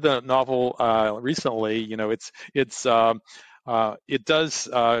read the novel recently. It does.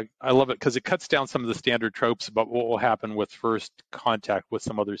 I love it because it cuts down some of the standard tropes about what will happen with first contact with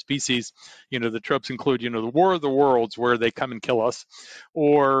some other species. The tropes include, the War of the Worlds, where they come and kill us,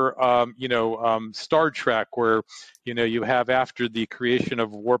 or Star Trek, where you have after the creation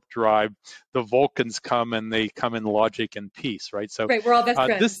of warp drive, the Vulcans come and they come in logic and peace, right? So right, we're all best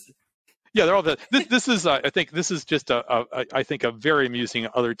friends. Yeah, they're all the. This is. I think this is just a very amusing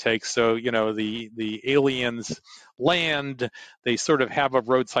other take. So the aliens land. They sort of have a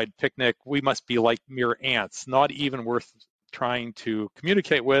roadside picnic. We must be like mere ants, not even worth trying to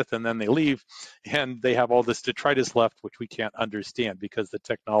communicate with, and then they leave, and they have all this detritus left, which we can't understand because the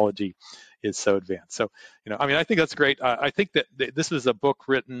technology is so advanced. So I think that's great. I think that this is a book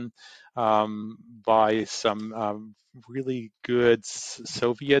written by some really good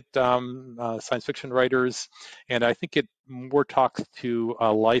Soviet science fiction writers, and I think it more talks to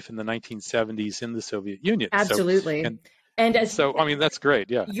life in the 1970s in the Soviet Union. Absolutely. So that's great.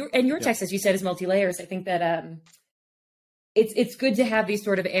 Yeah. Your text, as you said, is multi-layers. I think that it's good to have these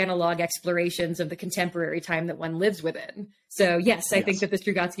sort of analog explorations of the contemporary time that one lives within. So yes, I think that the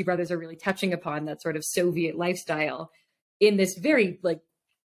Strugatsky brothers are really touching upon that sort of Soviet lifestyle in this very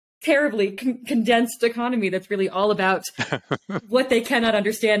terribly condensed economy that's really all about what they cannot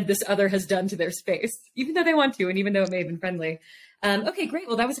understand this other has done to their space, even though they want to, and even though it may have been friendly. Okay, great.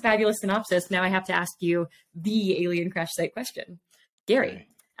 Well, that was a fabulous synopsis. Now I have to ask you the Alien Crash Site question. Gary,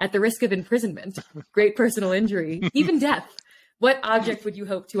 at the risk of imprisonment, great personal injury, even death, what object would you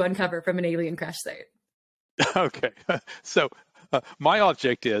hope to uncover from an alien crash site? Okay, so my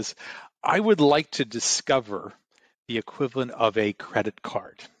object is I would like to discover the equivalent of a credit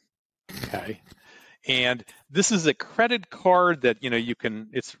card. Okay, And this is a credit card that,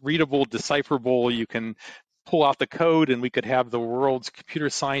 it's readable, decipherable. You can pull out the code, and we could have the world's computer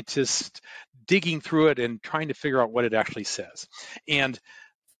scientists digging through it and trying to figure out what it actually says. And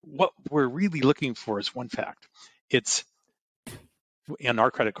what we're really looking for is one fact. It's in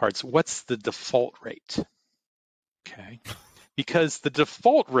our credit cards, what's the default rate? Okay. Because the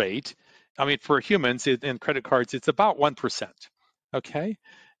default rate, for humans in credit cards, it's about 1%. Okay.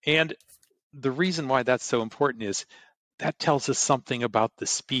 And the reason why that's so important is that tells us something about the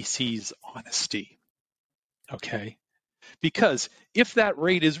species' honesty. Okay. Because if that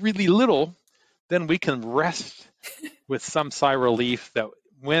rate is really little, then we can rest with some sigh of relief that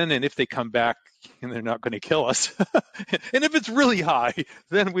when and if they come back, and they're not going to kill us. And if it's really high,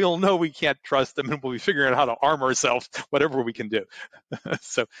 then we'll know we can't trust them, and we'll be figuring out how to arm ourselves, whatever we can do.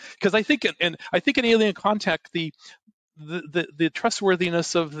 So, because I think in alien contact, the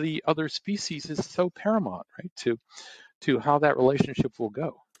trustworthiness of the other species is so paramount, right? To how that relationship will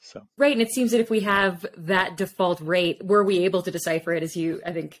go. So right, and it seems that if we have that default rate, were we able to decipher it, as you,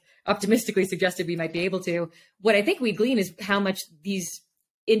 I think, optimistically suggested we might be able to, what I think we glean is how much these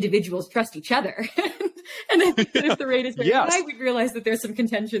individuals trust each other. And I think that if the rate is very high, we'd realize that there's some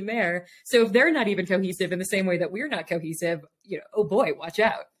contention there. So if they're not even cohesive in the same way that we're not cohesive, oh boy, watch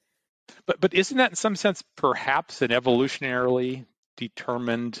out. But isn't that in some sense perhaps an evolutionarily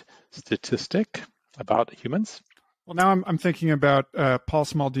determined statistic about humans? Well, now I'm thinking about Paul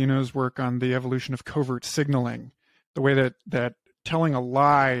Smaldino's work on the evolution of covert signaling, the way that telling a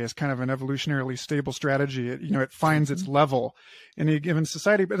lie is kind of an evolutionarily stable strategy. It finds its level in a given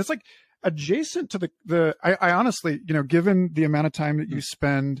society, but it's like adjacent to I honestly, given the amount of time that you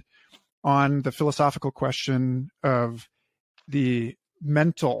spend on the philosophical question of the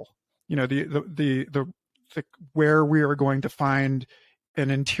mental, the where we are going to find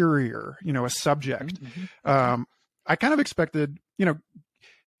an interior, a subject. I kind of expected,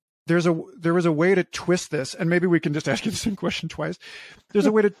 there was a way to twist this, and maybe we can just ask you the same question twice. There's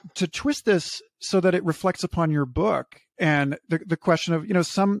a way to twist this so that it reflects upon your book and the question of,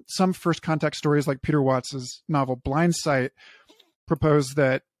 some first contact stories like Peter Watts's novel Blind Sight propose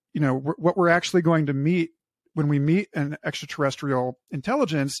that, what we're actually going to meet when we meet an extraterrestrial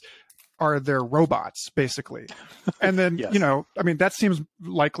intelligence are their robots, basically. And then, yes. That seems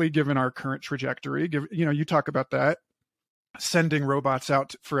likely given our current trajectory. You talk about that, sending robots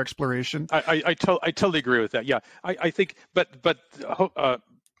out for exploration. I totally agree with that. Yeah, I think, but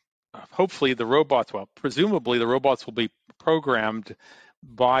hopefully presumably the robots will be programmed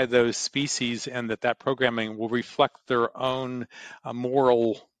by those species, and that programming will reflect their own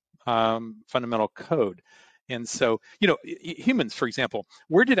moral fundamental code. And so, humans, for example,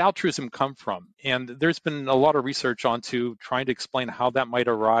 where did altruism come from? And there's been a lot of research onto trying to explain how that might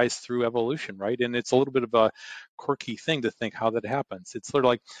arise through evolution, right? And it's a little bit of a quirky thing to think how that happens. It's sort of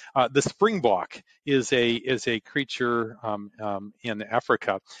like the springbok is a creature in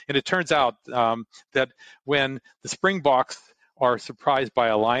Africa, and it turns out that when the springboks are surprised by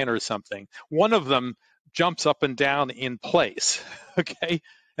a lion or something, one of them jumps up and down in place, okay?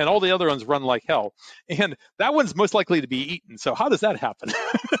 And all the other ones run like hell. And that one's most likely to be eaten. So how does that happen?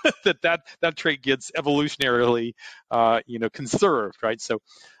 that trait gets evolutionarily, conserved, right? So,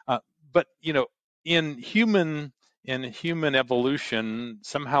 but in human evolution,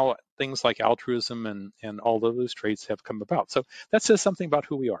 somehow things like altruism and all of those traits have come about. So that says something about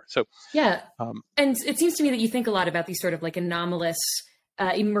who we are. So yeah, and it seems to me that you think a lot about these sort of like anomalous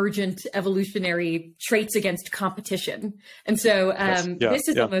emergent evolutionary traits against competition. And so this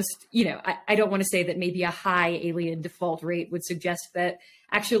is almost, I don't want to say that maybe a high alien default rate would suggest that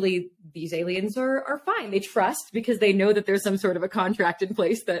actually these aliens are fine. They trust because they know that there's some sort of a contract in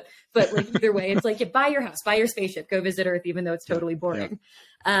place but like either way, it's like, buy your house, buy your spaceship, go visit Earth, even though it's totally boring.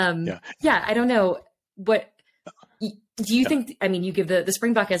 I don't know. What do you think? I mean, you give the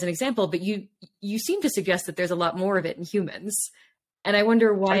springbok as an example, but you seem to suggest that there's a lot more of it in humans. And I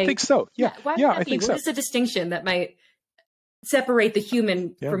wonder why. I think so. Yeah. Why would that be? What is the distinction that might separate the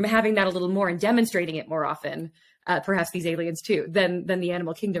human from having that a little more and demonstrating it more often? Perhaps these aliens too, than the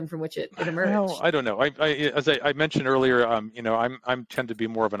animal kingdom from which it emerged. Well, I don't know. As I mentioned earlier, I'm tend to be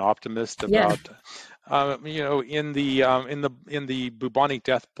more of an optimist about, in the bubonic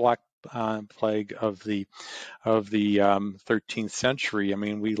death black plague of the 13th century. I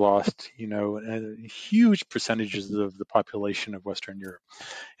mean, we lost huge percentages of the population of Western Europe,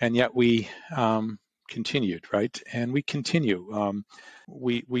 and yet we continued, right? And we continue.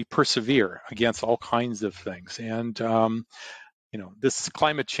 We persevere against all kinds of things, and this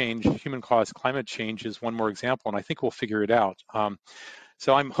climate change, human-caused climate change, is one more example, and I think we'll figure it out.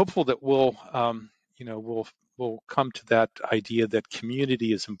 So I'm hopeful that we'll we'll come to that idea that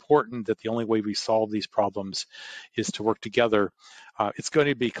community is important, that the only way we solve these problems is to work together. It's going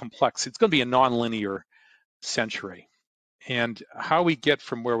to be complex. It's going to be a nonlinear century. And how we get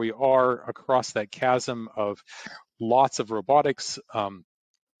from where we are across that chasm of lots of robotics,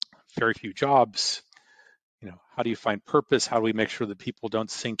 very few jobs, how do you find purpose? How do we make sure that people don't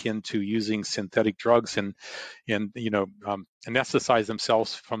sink into using synthetic drugs and anesthetize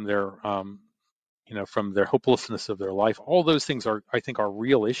themselves from their from their hopelessness of their life? All those things I think are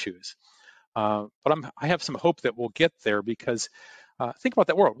real issues. But I have some hope that we'll get there, because think about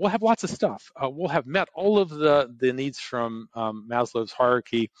that world. We'll have lots of stuff. We'll have met all of the needs from Maslow's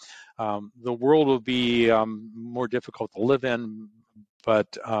hierarchy. The world will be more difficult to live in,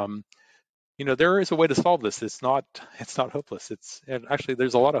 but there is a way to solve this. It's not hopeless. Actually,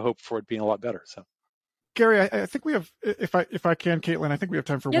 there's a lot of hope for it being a lot better. So, Gary, I think we have, if I can, Caitlin, I think we have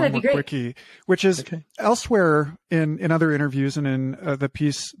time for one more great. quickie, which is elsewhere in other interviews and in the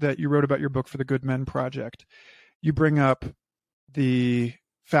piece that you wrote about your book for the Good Men Project, you bring up the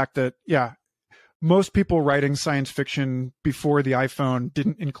fact that, most people writing science fiction before the iPhone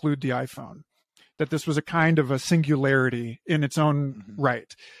didn't include the iPhone, that this was a kind of a singularity in its own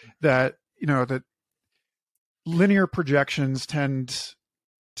right, that, that linear projections tend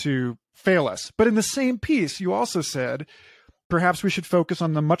to fail us. But in the same piece, you also said, perhaps we should focus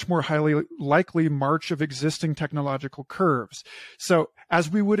on the much more highly likely march of existing technological curves. So, as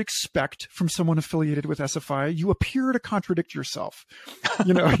we would expect from someone affiliated with SFI, you appear to contradict yourself.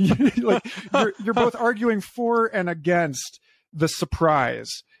 You're both arguing for and against the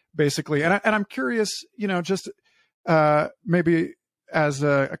surprise, basically. And I'm curious, just maybe as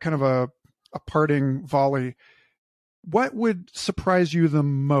a kind of a parting volley, what would surprise you the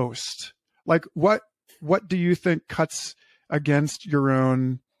most? Like, what do you think cuts against your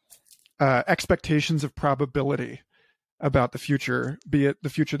own expectations of probability about the future, be it the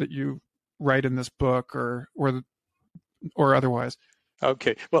future that you write in this book or otherwise?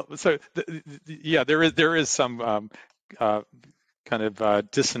 Okay, well, so there is some kind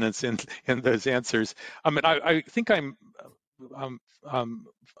of dissonance in those answers. I mean, I think I'm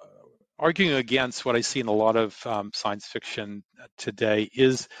arguing against what I see in a lot of science fiction today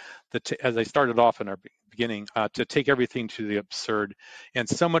is that, as I started off in our beginning, to take everything to the absurd. And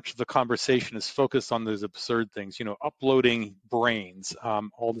so much of the conversation is focused on those absurd things, uploading brains,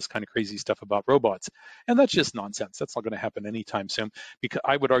 all this kind of crazy stuff about robots. And that's just nonsense. That's not going to happen anytime soon. Because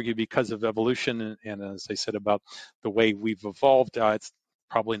I would argue because of evolution and as I said, about the way we've evolved, it's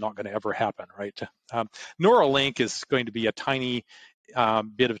probably not going to ever happen, right? Neuralink is going to be a tiny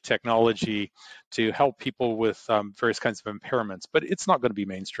bit of technology to help people with various kinds of impairments, but it's not going to be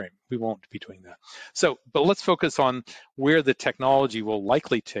mainstream. We won't be doing that. So, but let's focus on where the technology will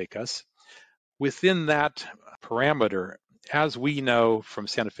likely take us. Within that parameter, as we know from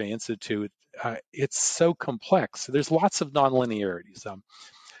Santa Fe Institute, it's so complex. There's lots of nonlinearities.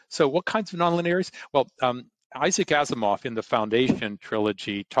 So what kinds of nonlinearities? Well, Isaac Asimov in the Foundation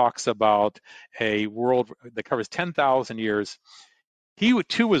trilogy talks about a world that covers 10,000 years. He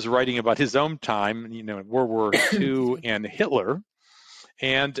too was writing about his own time, World War II and Hitler.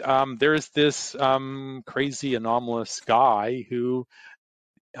 And there's this crazy, anomalous guy who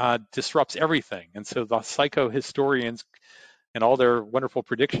disrupts everything. And so the psychohistorians and all their wonderful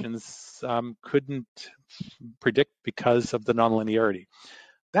predictions couldn't predict because of the nonlinearity.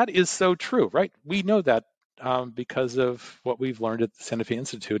 That is so true, right? We know that because of what we've learned at the Santa Fe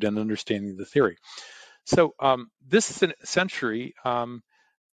Institute and understanding the theory. So this century, how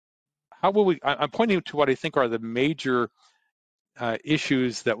will we? I'm pointing to what I think are the major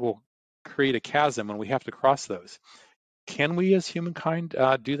issues that will create a chasm when we have to cross those. Can we, as humankind,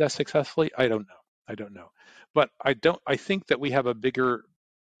 do that successfully? I don't know. But I think that we have a bigger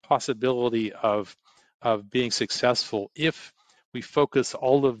possibility of being successful if we focus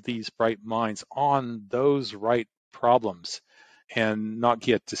all of these bright minds on those right problems and not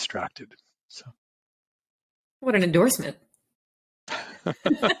get distracted. So. What an endorsement.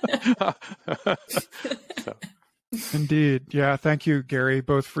 Indeed. Yeah. Thank you, Gary,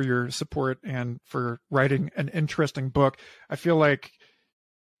 both for your support and for writing an interesting book. I feel like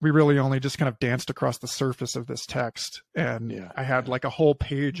we really only just kind of danced across the surface of this text. And I had like a whole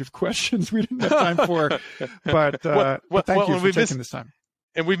page of questions we didn't have time for. But thank you for taking this time.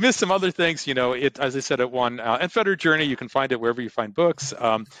 And we missed some other things, as I said, it won Unfettered Journey. You can find it wherever you find books.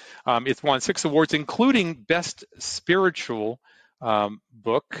 It's won 6 awards, including Best Spiritual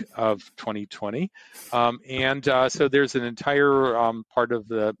book of 2020. So there's an entire part of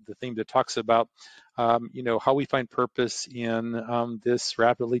the theme that talks about, how we find purpose in this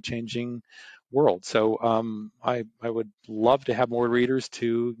rapidly changing world. So I would love to have more readers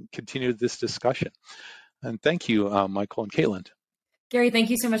to continue this discussion. And thank you, Michael and Caitlin. Gary, thank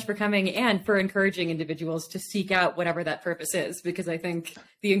you so much for coming and for encouraging individuals to seek out whatever that purpose is, because I think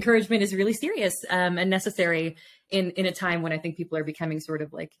the encouragement is really serious and necessary in a time when I think people are becoming sort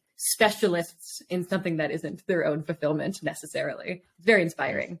of like specialists in something that isn't their own fulfillment necessarily. It's very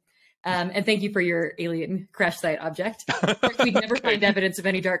inspiring. And thank you for your alien crash site object. Of course, we'd never find evidence of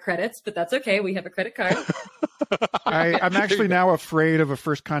any dark credits, but that's okay. We have a credit card. I'm actually now afraid of a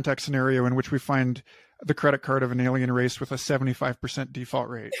first contact scenario in which we find the credit card of an alien race with a 75% default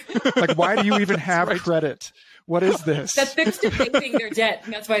rate. Like, why do you even have credit? What is this? That's thanks to paying their debt.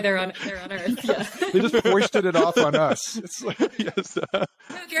 And that's why they're on Earth. Yeah. They just foisted it off on us. It's like, yes. No,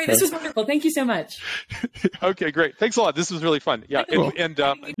 Gary, this was wonderful. Thank you so much. Okay, great. Thanks a lot. This was really fun. Yeah. Cool.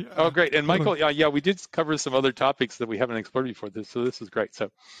 Oh, great. And Michael, yeah, we did cover some other topics that we haven't explored before. So this is great. So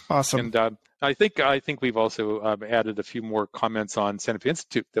awesome. And I think we've also added a few more comments on Santa Fe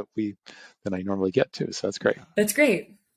Institute that I normally get to. So that's great. That's great.